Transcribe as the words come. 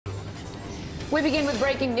We begin with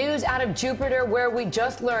breaking news out of Jupiter, where we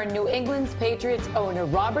just learned New England's Patriots owner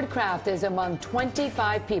Robert Kraft is among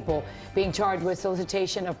 25 people being charged with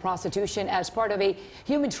solicitation of prostitution as part of a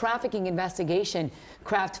human trafficking investigation.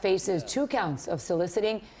 Kraft faces 2 counts of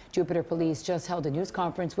soliciting. Jupiter police just held a news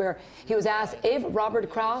conference where he was asked if Robert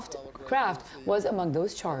Kraft was among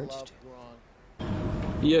those charged.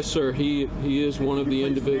 Yes, sir. He is one of the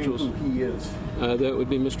individuals. Who he is? That would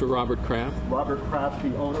be Mr. Robert Kraft. Robert Kraft,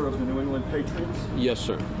 the owner of the New England Patriots? Yes,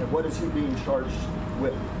 sir. And what is he being charged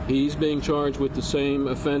with? He's being charged with the same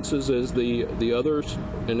offenses as the others,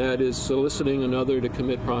 and that is soliciting another to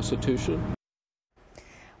commit prostitution.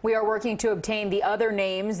 We are working to obtain the other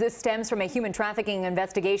names. This stems from a human trafficking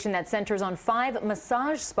investigation that centers on 5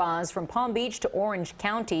 massage spas from Palm Beach to Orange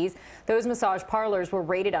counties. Those massage parlors were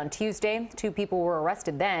raided on Tuesday. 2 people were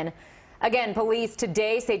arrested then. Again, police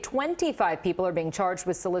today say 25 people are being charged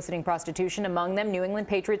with soliciting prostitution, among them New England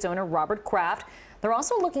Patriots owner Robert Kraft. They're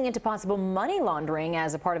also looking into possible money laundering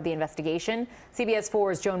as a part of the investigation. CBS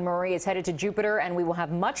 4's Joan Murray is headed to Jupiter, and we will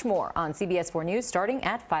have much more on CBS 4 News starting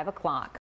at 5 o'clock.